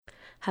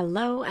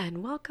Hello,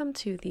 and welcome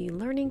to the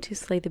Learning to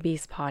Slay the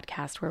Beast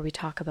podcast, where we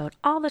talk about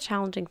all the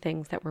challenging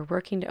things that we're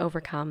working to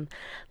overcome,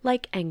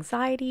 like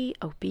anxiety,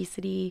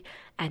 obesity,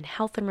 and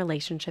health and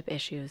relationship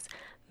issues.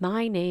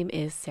 My name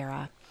is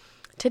Sarah.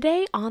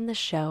 Today on the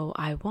show,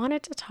 I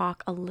wanted to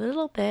talk a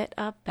little bit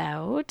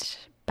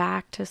about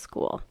back to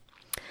school.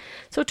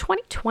 So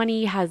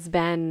 2020 has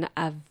been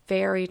a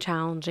very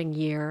challenging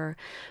year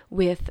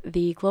with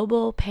the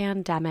global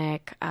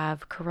pandemic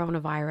of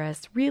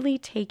coronavirus really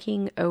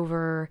taking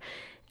over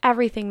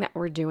everything that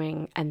we're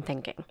doing and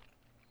thinking.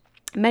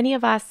 Many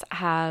of us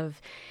have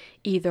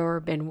either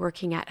been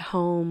working at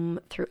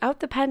home throughout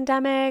the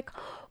pandemic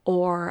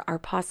or are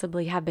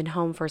possibly have been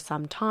home for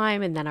some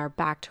time and then are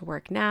back to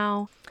work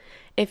now.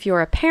 If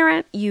you're a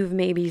parent, you've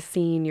maybe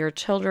seen your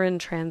children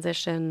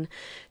transition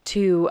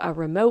to a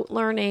remote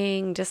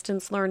learning,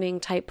 distance learning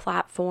type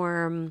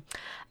platform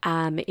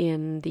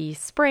in the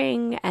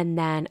spring. And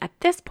then at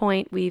this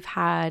point, we've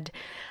had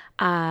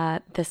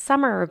the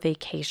summer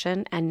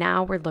vacation, and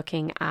now we're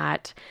looking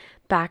at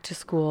back to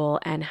school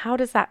and how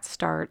does that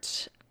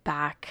start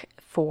back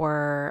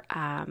for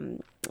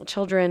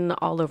children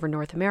all over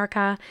North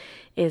America.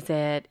 Is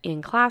it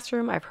in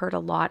classroom? I've heard a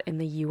lot in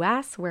the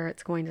US where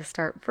it's going to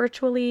start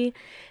virtually.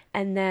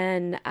 And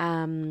then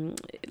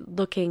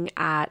looking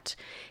at,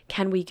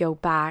 can we go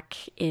back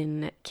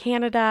in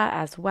Canada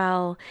as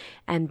well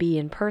and be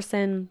in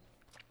person?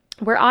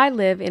 Where I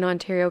live in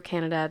Ontario,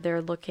 Canada,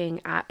 they're looking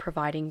at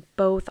providing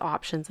both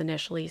options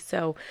initially.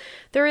 So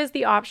there is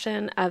the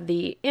option of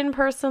the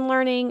in-person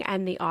learning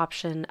and the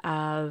option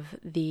of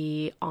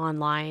the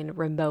online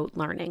remote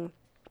learning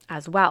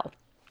as well.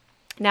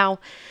 Now,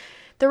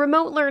 the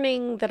remote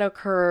learning that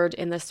occurred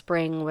in the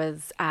spring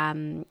was,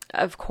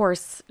 of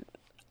course,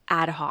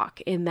 ad hoc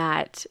in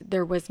that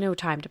there was no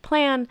time to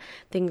plan.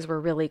 Things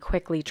were really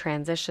quickly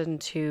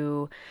transitioned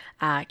to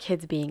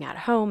kids being at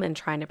home and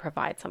trying to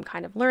provide some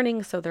kind of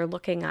learning. So they're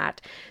looking at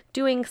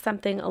doing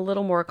something a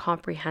little more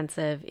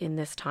comprehensive in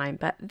this time,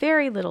 but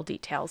very little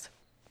details.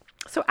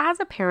 So as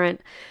a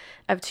parent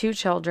of two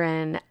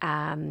children,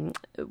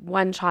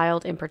 one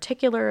child in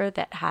particular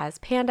that has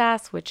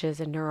PANDAS, which is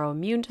a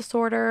neuroimmune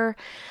disorder,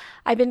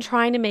 I've been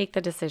trying to make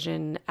the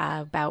decision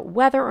about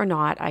whether or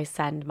not I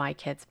send my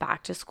kids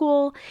back to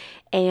school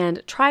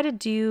and try to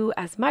do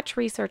as much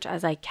research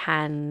as I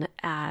can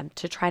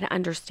to try to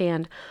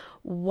understand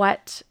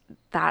what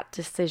that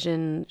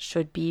decision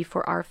should be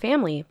for our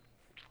family.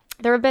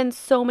 There have been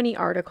so many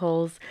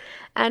articles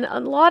and a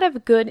lot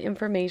of good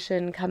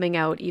information coming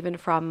out, even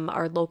from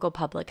our local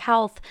public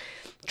health,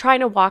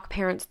 trying to walk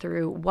parents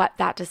through what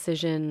that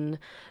decision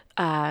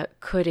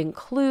could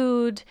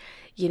include,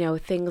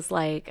 things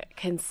like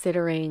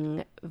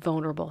considering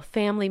vulnerable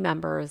family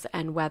members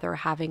and whether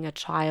having a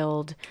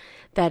child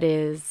that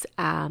is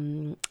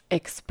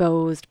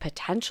exposed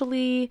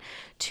potentially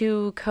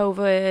to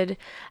COVID,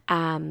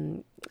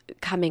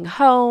 coming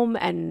home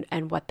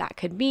and what that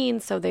could mean.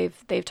 So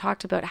they've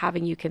talked about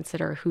having you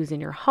consider who's in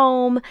your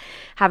home,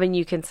 having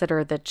you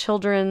consider the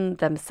children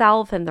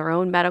themselves and their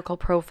own medical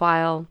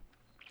profile.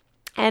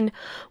 And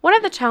one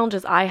of the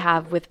challenges I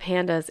have with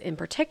PANDAS in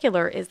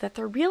particular is that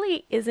there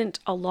really isn't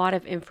a lot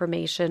of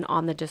information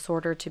on the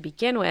disorder to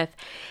begin with.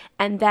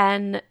 And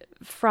then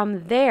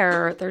from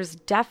there, there's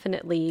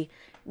definitely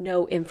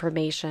no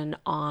information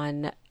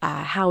on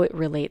how it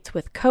relates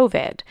with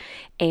COVID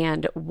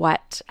and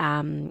what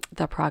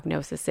the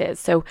prognosis is.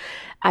 So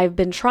I've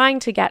been trying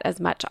to get as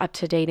much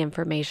up-to-date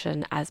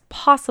information as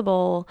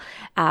possible,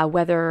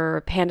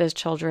 whether PANDAS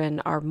children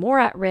are more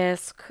at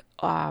risk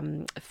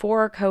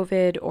for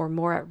COVID or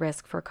more at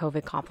risk for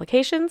COVID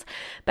complications.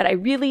 But I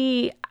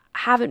really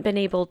haven't been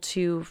able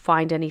to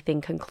find anything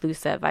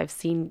conclusive. I've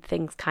seen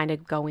things kind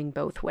of going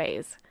both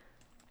ways.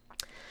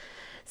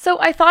 So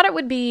I thought it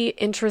would be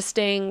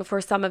interesting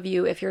for some of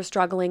you, if you're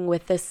struggling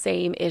with the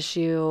same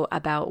issue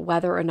about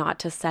whether or not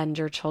to send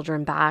your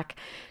children back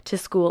to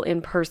school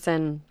in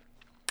person,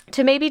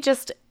 to maybe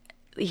just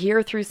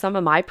hear through some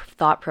of my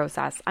thought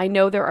process. I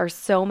know there are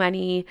so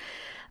many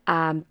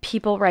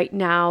people right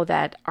now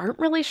that aren't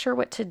really sure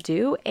what to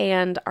do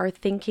and are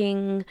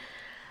thinking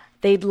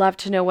they'd love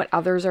to know what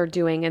others are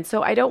doing. And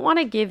so I don't want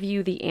to give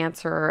you the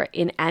answer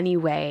in any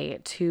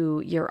way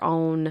to your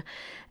own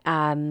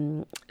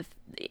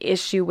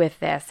issue with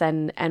this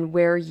and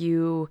where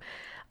you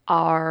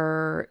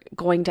are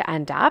going to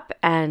end up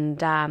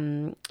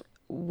and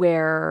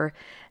where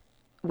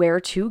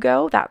to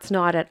go. That's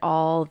not at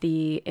all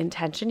the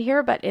intention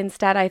here, but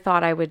instead I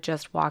thought I would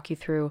just walk you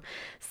through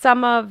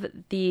some of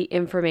the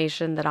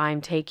information that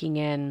I'm taking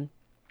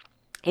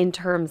in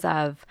terms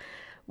of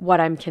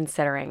what I'm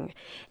considering.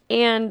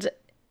 And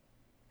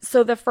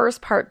so the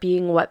first part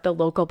being what the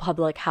local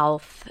public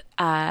health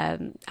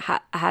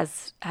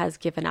has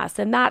given us,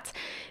 and that's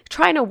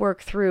trying to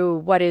work through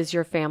what is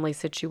your family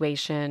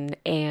situation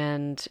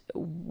and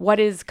what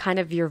is kind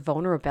of your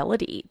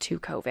vulnerability to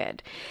COVID.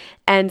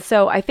 And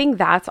so I think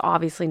that's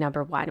obviously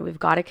number one. We've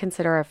got to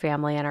consider our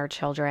family and our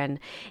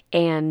children,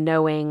 and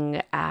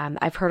knowing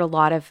I've heard a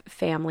lot of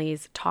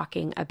families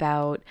talking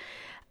about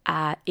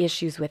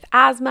issues with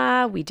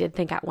asthma. We did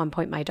think at one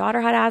point my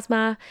daughter had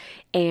asthma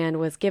and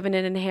was given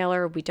an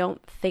inhaler. We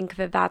don't think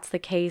that that's the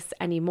case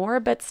anymore,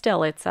 but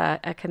still it's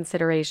a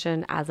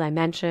consideration. As I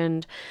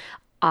mentioned,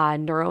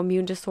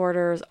 neuroimmune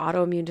disorders,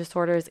 autoimmune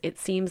disorders, it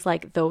seems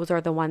like those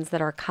are the ones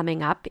that are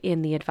coming up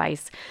in the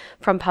advice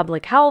from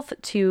public health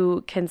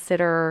to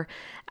consider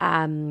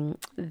what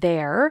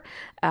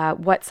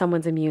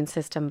someone's immune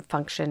system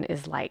function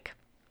is like.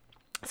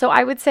 So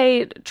I would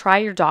say try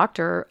your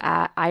doctor.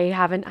 I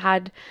haven't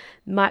had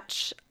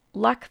much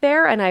luck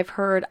there, and I've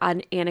heard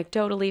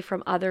anecdotally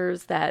from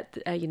others that,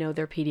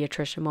 their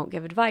pediatrician won't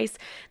give advice,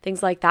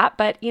 things like that.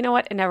 But you know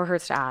what? It never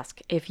hurts to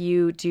ask. If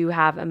you do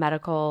have a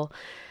medical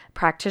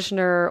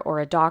practitioner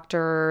or a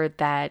doctor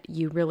that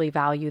you really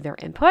value their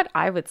input,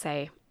 I would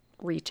say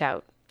reach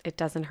out. It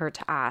doesn't hurt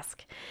to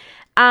ask.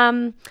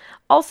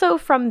 Also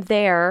from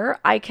there,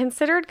 I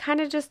considered kind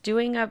of just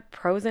doing a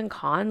pros and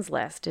cons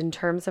list in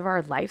terms of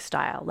our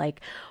lifestyle. Like,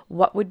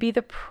 what would be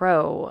the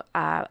pro?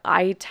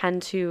 I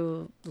tend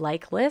to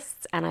like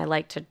lists and I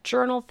like to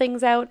journal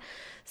things out.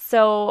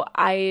 So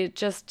I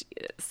just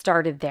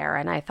started there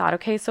and I thought,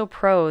 okay, so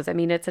pros, I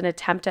mean, it's an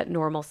attempt at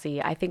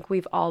normalcy. I think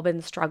we've all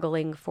been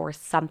struggling for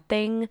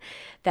something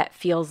that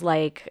feels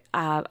like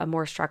a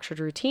more structured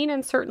routine,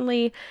 and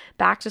certainly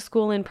back to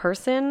school in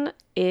person,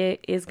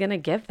 it is going to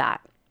give that,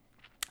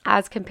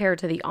 as compared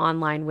to the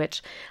online,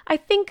 which I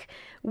think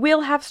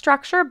will have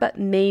structure, but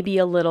maybe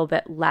a little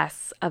bit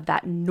less of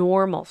that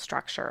normal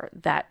structure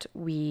that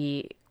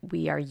we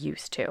are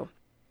used to.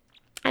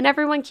 And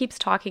everyone keeps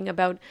talking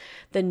about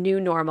the new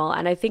normal.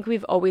 And I think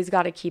we've always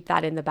got to keep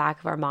that in the back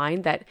of our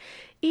mind, that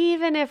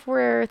even if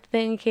we're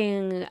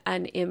thinking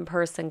an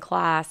in-person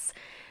class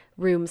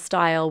room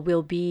style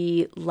will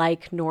be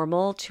like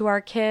normal to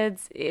our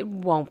kids, it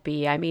won't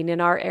be. I mean, in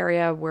our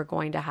area, we're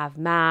going to have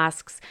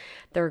masks.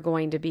 They're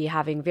going to be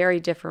having very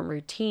different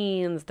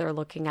routines. They're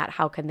looking at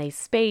how can they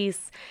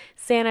space,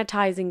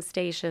 sanitizing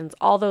stations,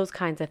 all those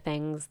kinds of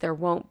things. There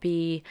won't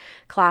be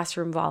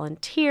classroom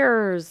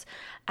volunteers.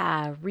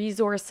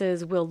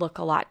 Resources will look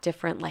a lot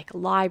different, like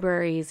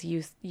libraries,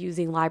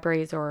 using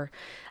libraries or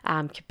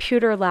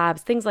computer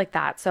labs, things like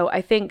that. So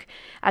I think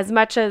as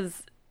much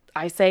as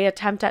I say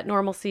attempt at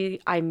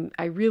normalcy,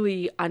 I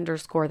really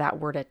underscore that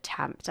word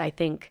attempt. I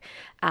think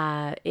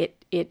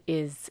it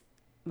is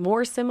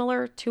more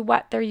similar to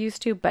what they're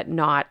used to, but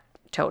not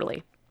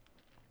totally.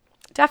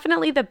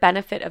 Definitely the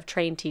benefit of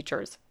trained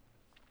teachers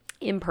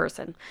in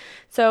person.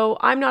 So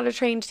I'm not a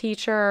trained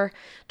teacher.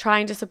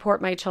 Trying to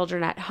support my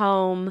children at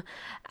home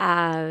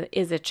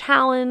is a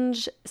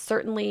challenge.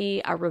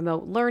 Certainly a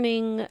remote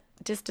learning,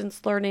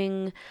 distance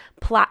learning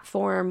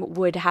platform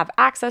would have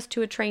access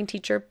to a trained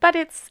teacher, but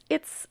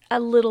it's a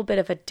little bit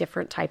of a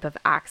different type of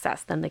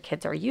access than the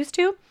kids are used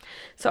to.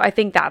 So I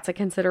think that's a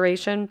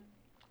consideration,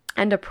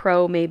 and a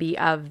pro maybe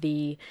of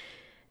the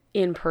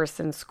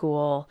in-person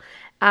school.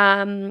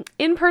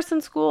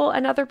 In-person school,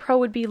 another pro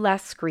would be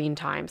less screen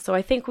time. So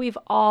I think we've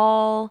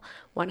all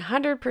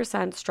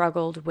 100%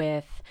 struggled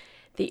with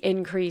the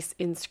increase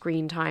in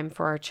screen time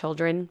for our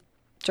children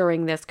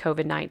during this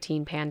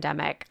COVID-19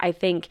 pandemic. I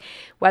think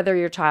whether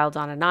your child's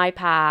on an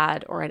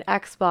iPad or an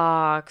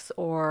Xbox,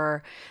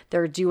 or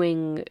they're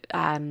doing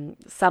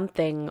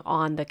something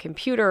on the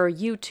computer,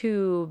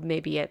 YouTube,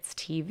 maybe it's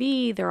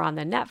TV, they're on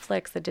the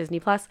Netflix, the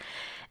Disney Plus,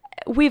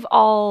 we've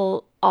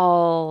all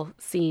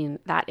seen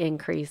that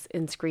increase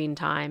in screen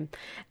time.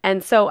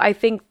 And so I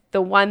think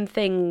the one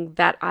thing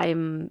that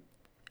I'm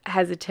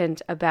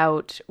hesitant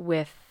about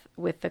with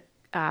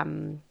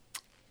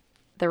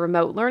the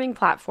remote learning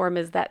platform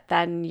is that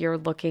then you're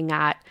looking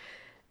at,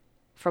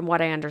 from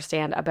what I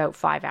understand, about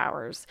 5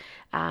 hours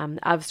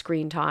of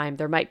screen time.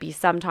 There might be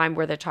some time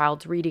where the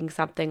child's reading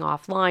something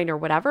offline or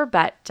whatever,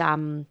 but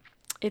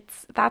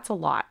that's a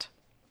lot.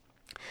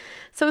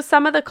 So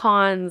some of the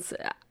cons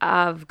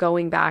of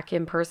going back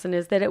in person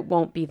is that it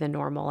won't be the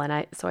normal. And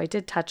I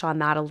did touch on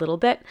that a little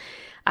bit.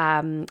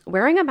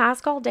 Wearing a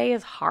mask all day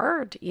is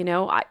hard.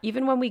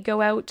 Even when we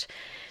go out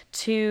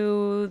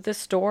to the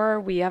store,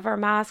 we have our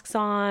masks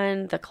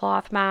on, the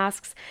cloth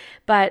masks,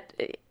 but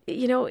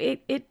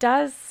it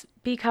does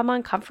become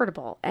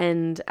uncomfortable.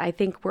 And I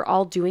think we're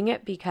all doing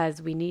it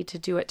because we need to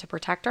do it to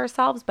protect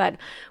ourselves, but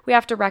we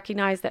have to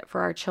recognize that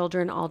for our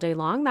children all day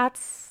long,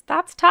 that's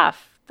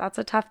tough. That's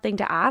a tough thing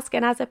to ask.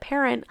 And as a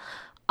parent,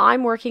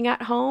 I'm working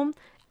at home,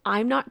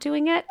 I'm not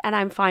doing it, and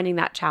I'm finding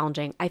that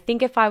challenging. I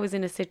think if I was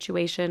in a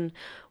situation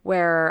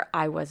where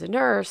I was a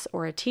nurse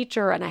or a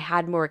teacher and I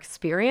had more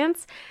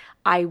experience,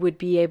 I would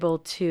be able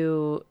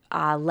to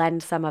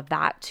lend some of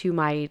that to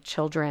my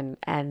children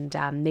and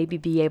maybe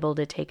be able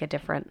to take a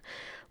different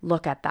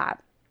look at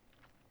that.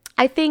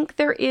 I think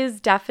there is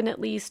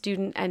definitely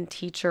student and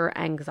teacher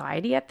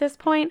anxiety at this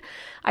point.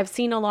 I've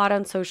seen a lot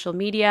on social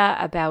media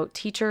about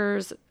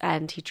teachers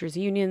and teachers'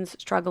 unions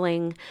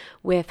struggling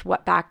with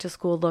what back to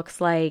school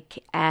looks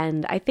like.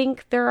 And I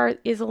think there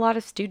is a lot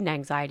of student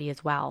anxiety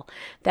as well,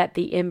 that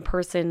the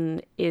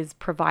in-person is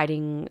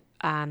providing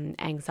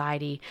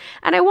anxiety.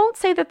 And I won't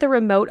say that the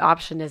remote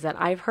option isn't.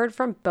 I've heard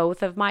from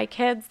both of my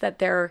kids that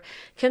they're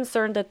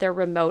concerned that their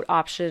remote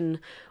option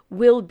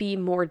will be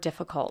more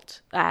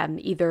difficult.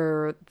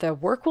 Either the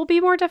work will be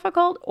more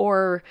difficult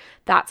or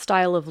that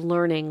style of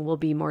learning will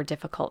be more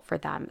difficult for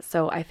them.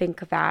 So I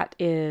think that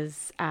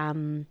is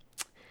a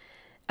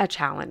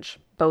challenge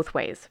both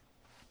ways.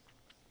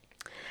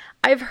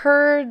 I've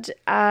heard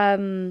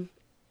kind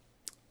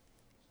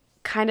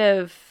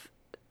of,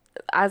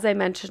 as I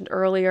mentioned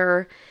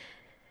earlier,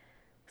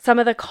 some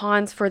of the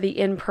cons for the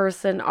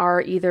in-person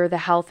are either the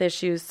health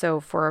issues. So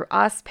for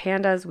us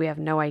pandas, we have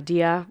no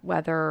idea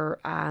whether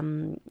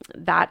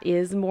that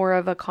is more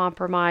of a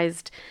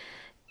compromised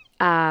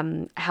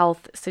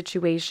health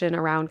situation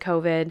around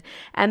COVID.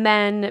 And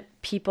then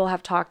people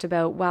have talked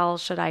about, well,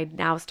 should I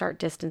now start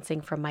distancing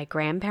from my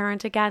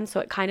grandparent again? So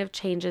it kind of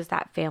changes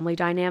that family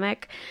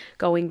dynamic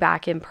going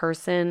back in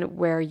person,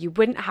 where you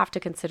wouldn't have to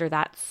consider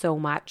that so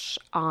much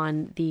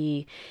on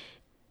the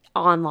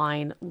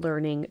online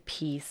learning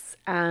piece.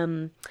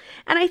 And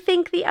I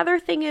think the other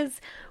thing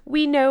is,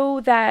 we know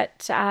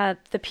that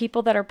the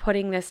people that are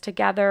putting this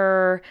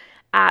together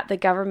at the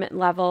government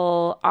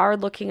level are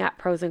looking at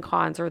pros and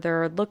cons, or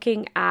they're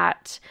looking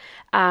at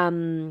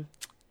the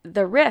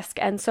risk.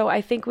 And so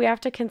I think we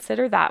have to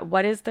consider that.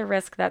 What is the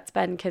risk that's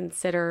been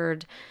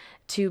considered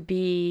to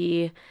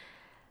be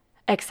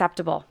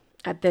acceptable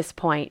at this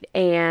point?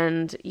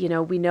 And, you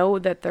know, we know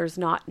that there's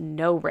not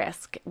no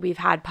risk. We've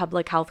had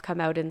public health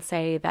come out and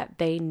say that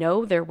they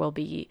know there will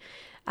be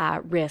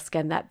risk,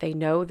 and that they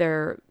know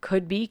there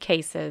could be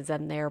cases,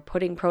 and they're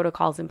putting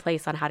protocols in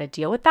place on how to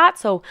deal with that.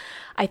 So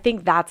I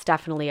think that's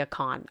definitely a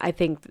con. I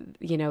think,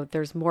 you know,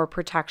 there's more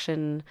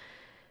protection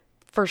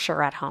for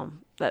sure at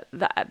home.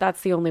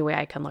 That's the only way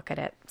I can look at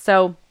it.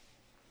 So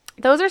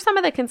those are some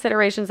of the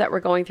considerations that were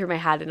going through my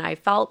head, and I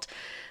felt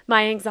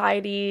my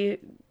anxiety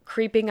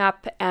creeping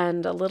up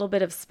and a little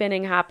bit of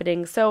spinning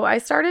happening. So I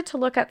started to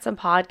look at some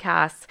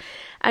podcasts,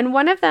 and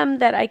one of them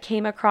that I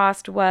came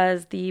across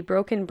was the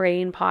Broken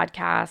Brain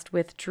podcast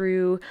with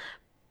Drew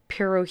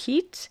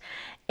Purohit,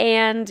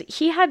 and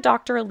he had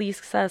Dr.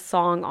 Elisa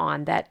Song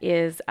on, that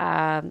is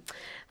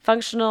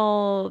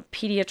functional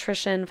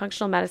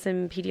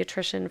medicine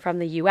pediatrician from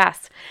the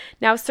US.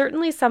 Now,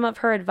 certainly some of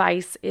her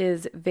advice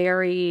is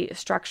very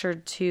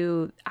structured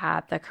to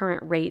the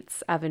current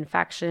rates of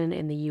infection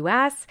in the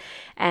US.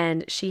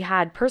 And she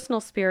had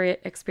personal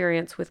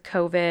experience with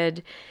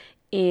COVID,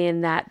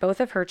 in that both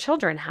of her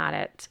children had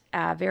it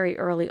very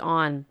early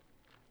on.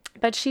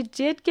 But she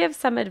did give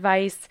some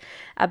advice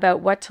about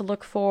what to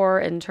look for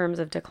in terms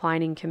of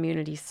declining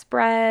community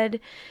spread.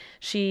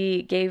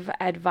 She gave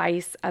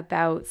advice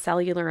about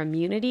cellular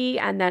immunity,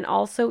 and then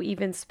also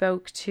even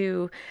spoke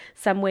to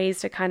some ways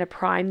to kind of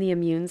prime the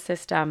immune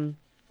system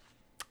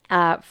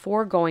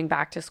for going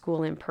back to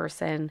school in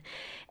person,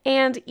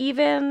 and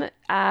even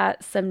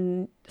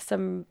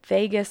some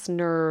vagus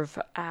nerve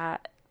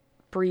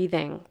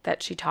breathing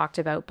that she talked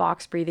about,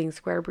 box breathing,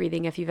 square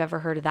breathing, if you've ever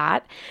heard of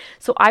that.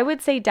 So I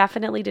would say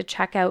definitely to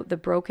check out the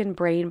Broken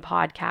Brain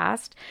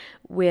podcast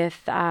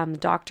with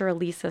Dr.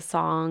 Elisa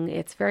Song.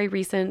 It's very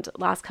recent,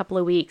 last couple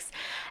of weeks,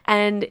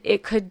 and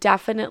it could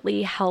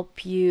definitely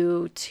help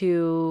you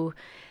to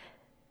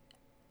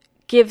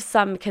give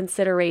some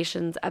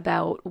considerations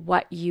about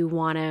what you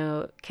want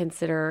to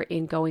consider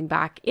in going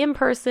back in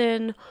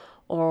person,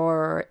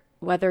 or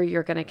whether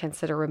you're going to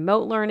consider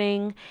remote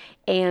learning,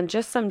 and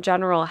just some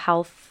general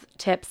health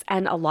tips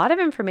and a lot of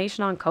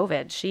information on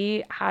COVID.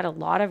 She had a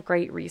lot of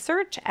great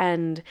research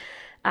and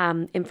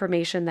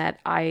information that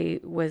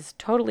I was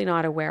totally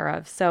not aware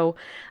of. So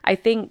I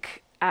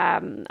think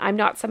I'm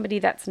not somebody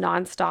that's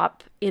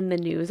nonstop in the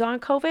news on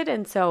COVID.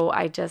 And so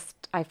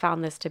I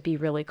found this to be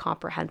really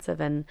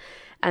comprehensive and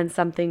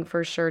something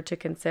for sure to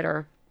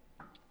consider.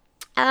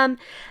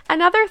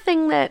 Another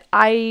thing that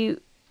I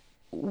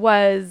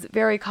was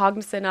very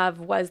cognizant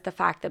of was the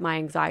fact that my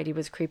anxiety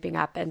was creeping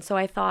up. And so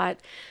I thought,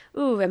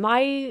 am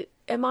I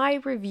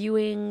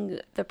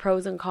reviewing the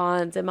pros and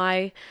cons? Am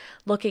I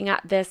looking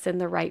at this in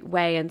the right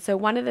way? And so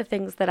one of the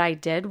things that I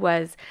did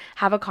was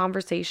have a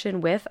conversation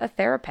with a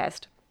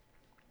therapist.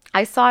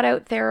 I sought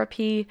out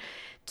therapy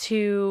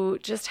to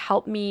just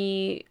help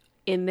me,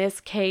 in this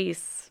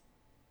case,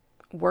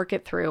 work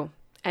it through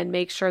and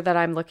make sure that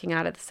I'm looking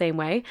at it the same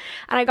way.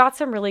 And I got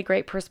some really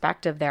great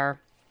perspective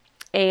there.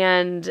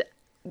 And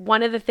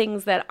one of the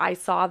things that I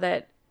saw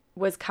that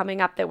was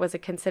coming up that was a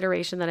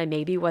consideration that I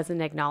maybe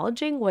wasn't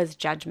acknowledging was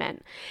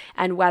judgment,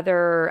 and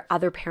whether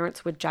other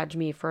parents would judge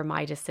me for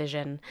my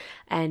decision,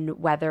 and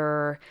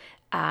whether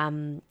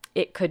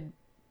it could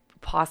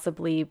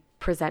possibly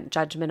present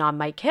judgment on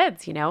my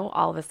kids. You know,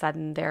 all of a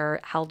sudden they're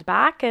held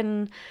back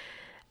and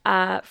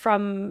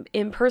from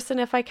in person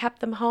if I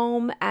kept them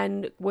home,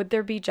 and would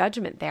there be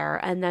judgment there?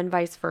 And then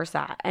vice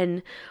versa.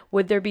 And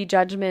would there be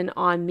judgment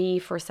on me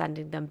for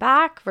sending them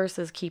back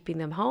versus keeping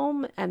them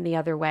home, and the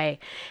other way?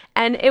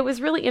 And it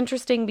was really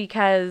interesting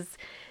because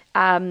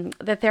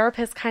the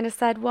therapist kind of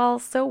said, well,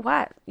 so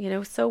what? You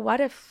know, so what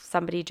if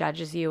somebody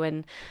judges you?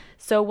 And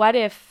so what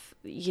if,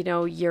 you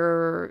know,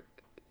 you're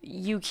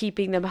you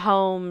keeping them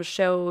home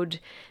showed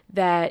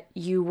that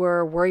you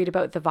were worried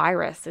about the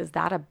virus. Is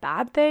that a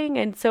bad thing?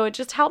 And so it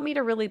just helped me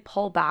to really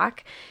pull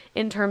back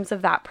in terms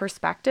of that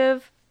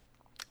perspective.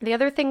 The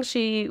other thing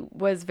she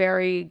was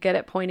very good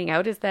at pointing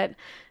out is that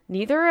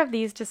neither of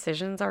these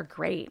decisions are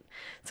great.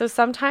 So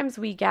sometimes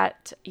we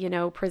get,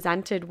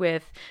 presented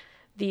with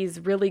these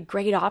really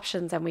great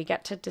options and we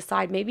get to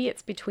decide maybe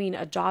it's between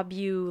a job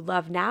you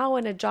love now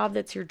and a job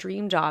that's your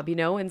dream job,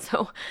 and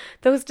so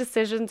those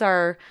decisions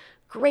are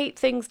great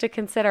things to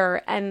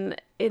consider.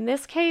 And in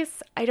this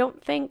case, I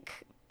don't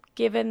think,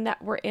 given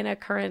that we're in a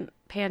current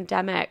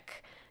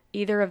pandemic,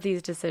 either of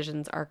these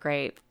decisions are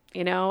great,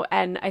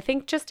 and I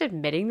think just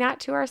admitting that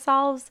to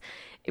ourselves,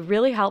 it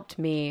really helped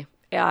me.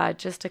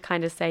 Just to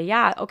kind of say,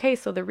 yeah, okay,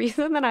 so the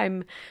reason that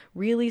I'm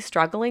really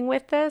struggling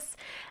with this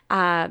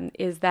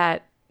is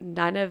that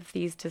none of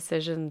these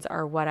decisions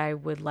are what I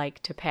would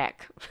like to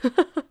pick.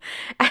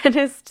 And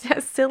as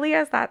silly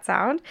as that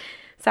sounds,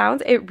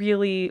 it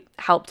really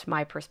helped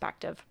my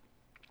perspective.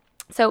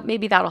 So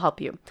maybe that'll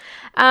help you.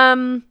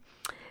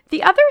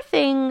 The other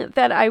thing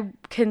that I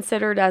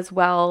considered as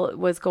well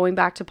was going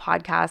back to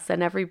podcasts,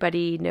 and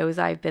everybody knows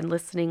I've been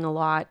listening a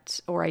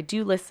lot, or I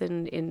do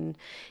listen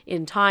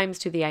in times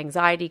to the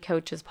Anxiety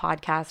Coaches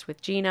podcast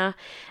with Gina.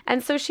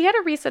 And so she had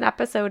a recent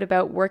episode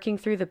about working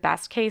through the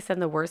best case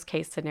and the worst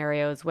case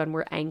scenarios when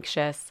we're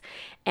anxious,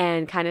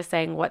 and kind of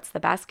saying what's the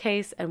best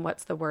case and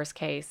what's the worst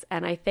case.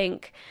 And I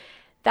think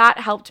that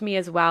helped me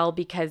as well,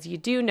 because you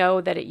do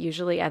know that it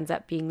usually ends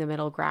up being the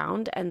middle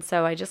ground. And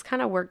so I just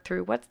kind of worked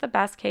through what's the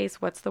best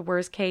case, what's the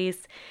worst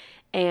case,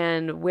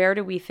 and where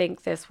do we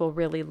think this will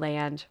really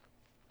land.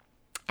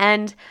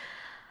 And,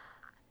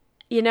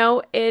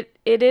 it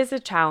is a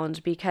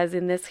challenge, because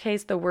in this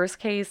case, the worst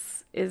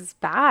case is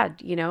bad.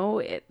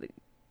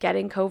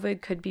 Getting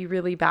COVID could be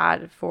really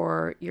bad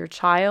for your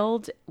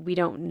child. We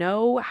don't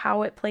know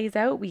how it plays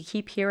out. We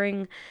keep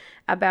hearing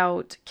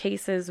about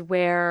cases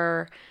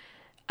where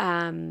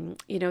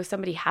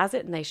somebody has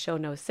it and they show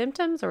no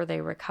symptoms or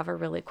they recover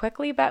really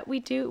quickly, but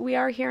we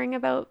are hearing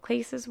about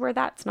cases where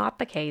that's not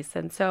the case.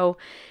 And so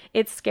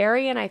it's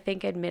scary. And I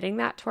think admitting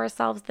that to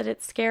ourselves, that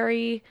it's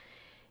scary,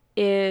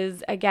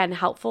 is again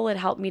helpful. It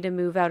helped me to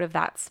move out of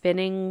that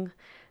spinning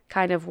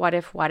kind of what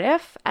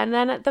if. And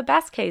then the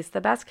best case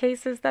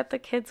is that the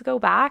kids go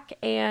back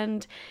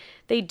and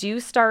they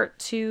do start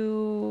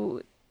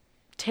to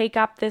take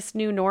up this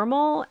new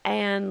normal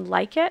and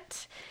like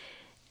it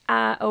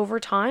over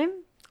time,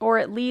 or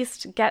at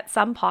least get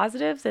some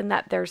positives in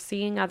that they're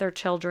seeing other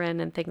children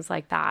and things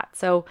like that.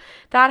 So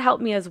that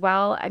helped me as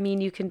well. I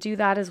mean, you can do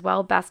that as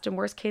well, best and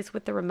worst case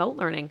with the remote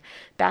learning.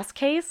 Best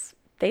case,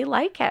 they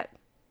like it.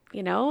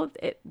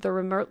 The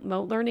remote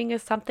learning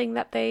is something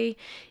that they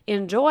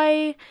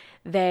enjoy.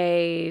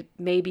 They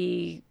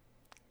maybe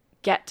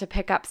get to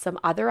pick up some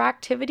other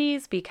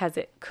activities because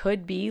it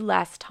could be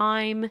less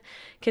time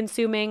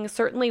consuming.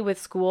 Certainly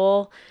with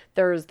school,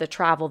 there's the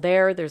travel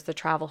there, there's the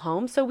travel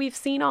home. So we've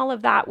seen all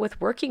of that with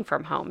working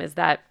from home, is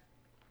that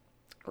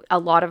a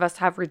lot of us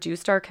have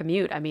reduced our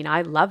commute. I mean,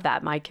 I love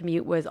that. My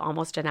commute was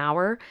almost an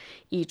hour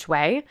each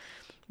way.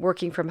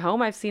 Working from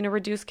home, I've seen a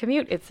reduced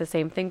commute. It's the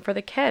same thing for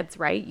the kids,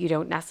 right? You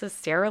don't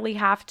necessarily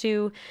have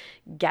to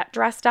get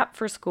dressed up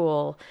for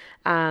school.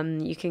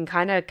 You can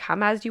kind of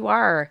come as you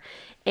are.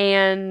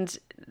 And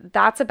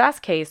that's a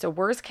best case. A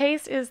worst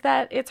case is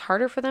that it's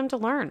harder for them to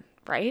learn,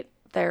 right?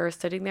 They're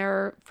sitting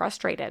there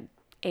frustrated.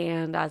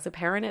 And as a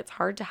parent, it's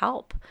hard to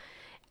help.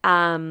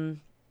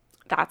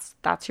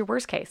 That's your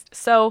worst case.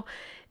 So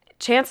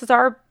chances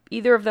are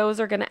either of those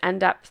are going to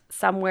end up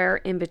somewhere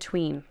in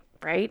between,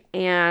 right?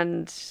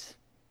 And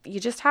you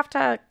just have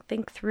to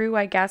think through,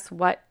 I guess,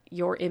 what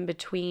your in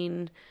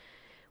between,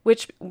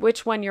 which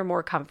one you're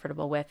more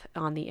comfortable with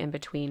on the in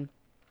between.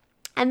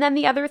 And then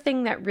the other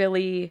thing that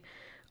really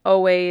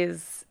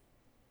always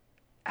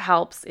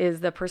helps is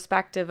the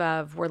perspective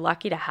of, we're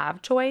lucky to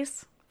have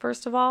choice.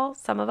 First of all,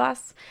 some of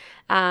us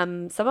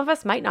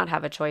might not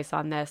have a choice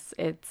on this.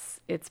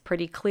 It's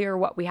pretty clear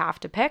what we have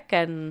to pick,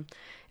 and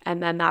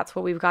then that's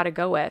what we've got to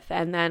go with.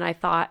 And then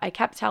I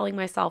kept telling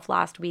myself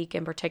last week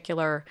in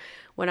particular,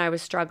 when I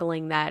was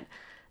struggling, that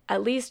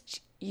at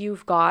least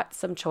you've got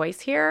some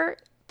choice here.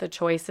 The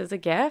choice is a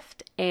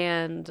gift,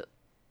 and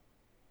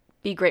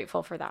be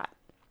grateful for that.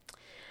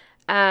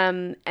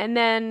 And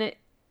then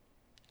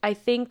I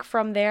think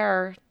from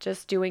there,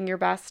 just doing your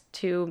best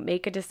to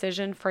make a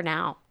decision for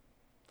now.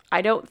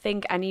 I don't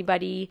think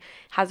anybody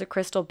has a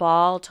crystal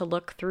ball to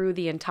look through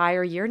the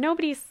entire year.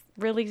 Nobody's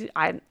really,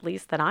 at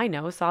least that I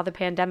know, saw the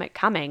pandemic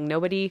coming.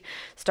 Nobody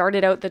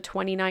started out the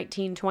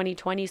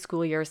 2019-2020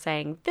 school year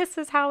saying, this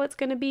is how it's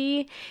going to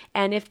be.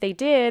 And if they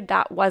did,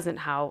 that wasn't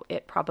how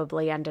it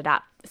probably ended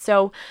up.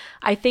 So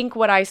I think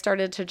what I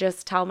started to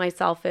just tell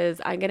myself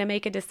is, I'm going to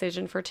make a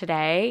decision for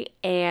today,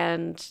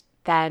 and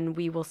then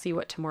we will see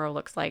what tomorrow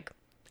looks like,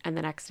 and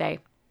the next day,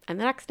 and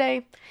the next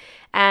day.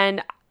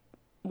 And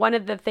one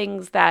of the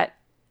things that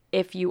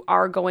if you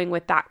are going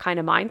with that kind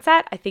of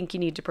mindset, I think you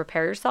need to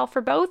prepare yourself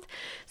for both.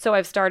 So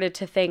I've started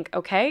to think,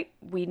 okay,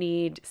 we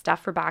need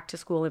stuff for back to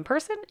school in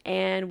person,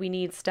 and we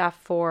need stuff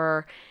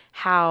for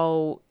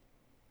how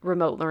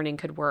remote learning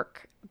could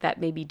work that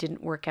maybe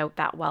didn't work out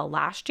that well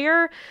last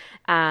year,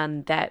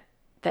 that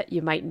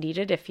you might need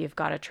it if you've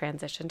got to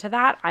transition to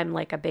that. I'm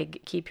like a big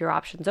keep your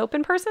options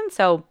open person.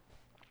 So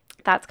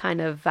that's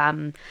kind of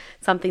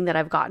something that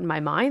I've got in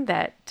my mind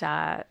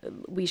that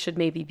we should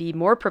maybe be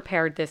more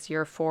prepared this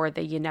year for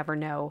the you never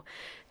know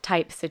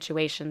type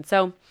situation.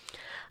 So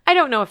I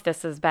don't know if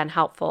this has been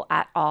helpful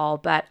at all,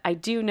 but I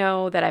do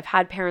know that I've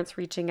had parents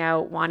reaching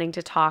out wanting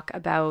to talk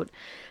about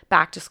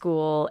back to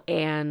school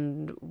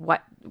and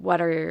what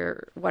are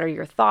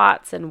your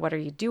thoughts and what are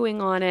you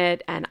doing on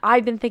it? And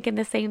I've been thinking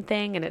the same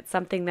thing, and it's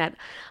something that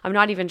I'm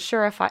not even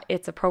sure if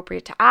it's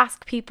appropriate to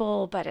ask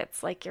people, but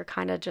it's like you're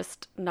kind of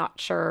just not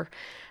sure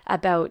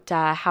about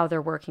how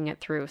they're working it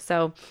through.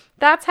 So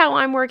that's how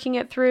I'm working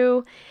it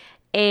through,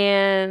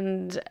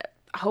 and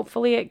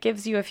hopefully it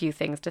gives you a few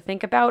things to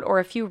think about or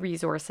a few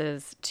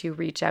resources to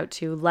reach out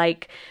to,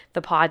 like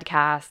the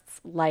podcasts,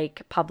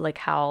 like public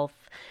health.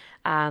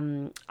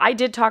 I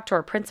did talk to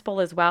our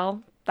principal as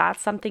well.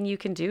 That's something you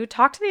can do.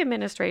 Talk to the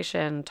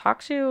administration,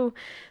 talk to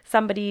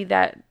somebody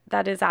that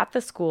is at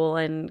the school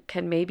and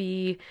can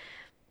maybe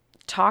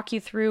talk you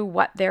through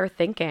what they're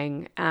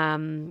thinking.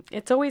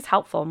 It's always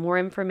helpful. More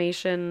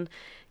information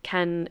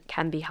can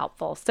be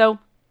helpful. So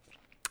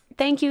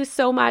thank you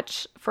so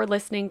much for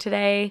listening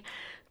today.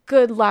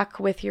 Good luck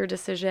with your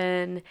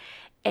decision.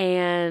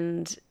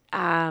 And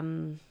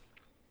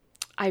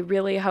I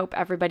really hope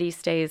everybody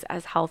stays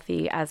as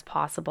healthy as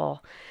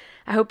possible.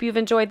 I hope you've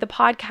enjoyed the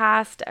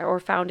podcast or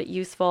found it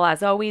useful.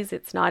 As always,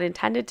 it's not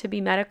intended to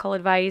be medical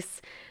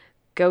advice.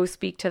 Go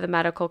speak to the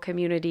medical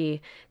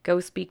community. Go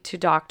speak to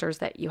doctors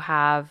that you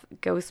have.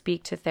 Go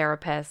speak to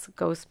therapists.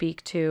 Go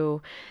speak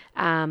to,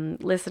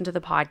 listen to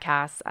the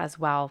podcasts as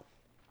well.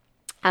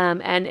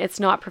 And it's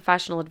not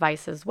professional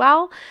advice as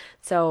well.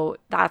 So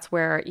that's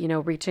where,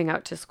 reaching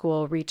out to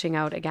school, reaching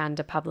out again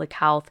to public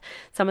health,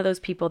 some of those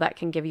people that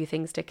can give you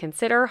things to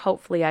consider.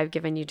 Hopefully I've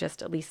given you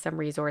just at least some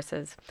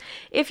resources.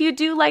 If you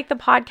do like the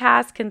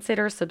podcast,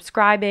 consider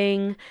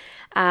subscribing,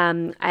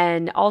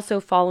 and also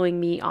following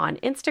me on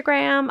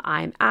Instagram.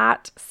 I'm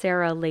at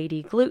Sarah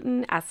Lady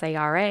Gluten,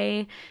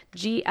 SaraGluten.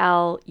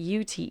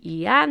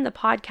 The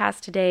podcast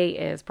today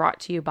is brought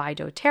to you by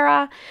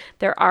doTERRA.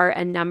 There are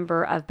a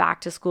number of back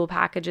to school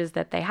packages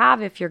that they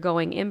have if you're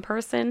going in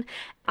person.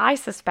 I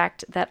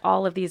suspect that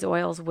all of these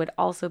oils would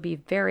also be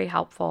very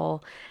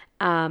helpful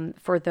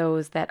for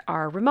those that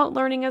are remote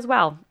learning as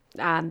well.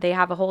 They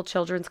have a whole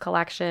children's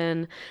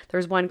collection.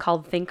 There's one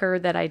called Thinker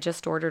that I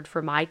just ordered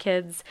for my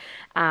kids,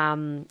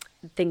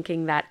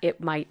 thinking that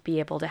it might be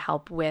able to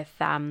help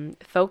with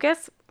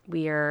focus.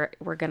 We're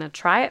going to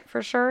try it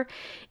for sure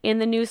in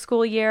the new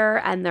school year.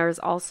 And there's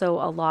also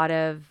a lot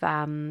of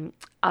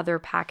other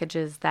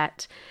packages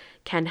that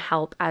can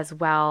help as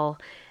well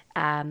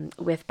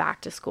with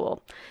back to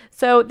school.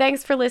 So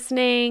thanks for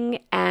listening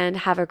and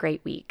have a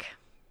great week.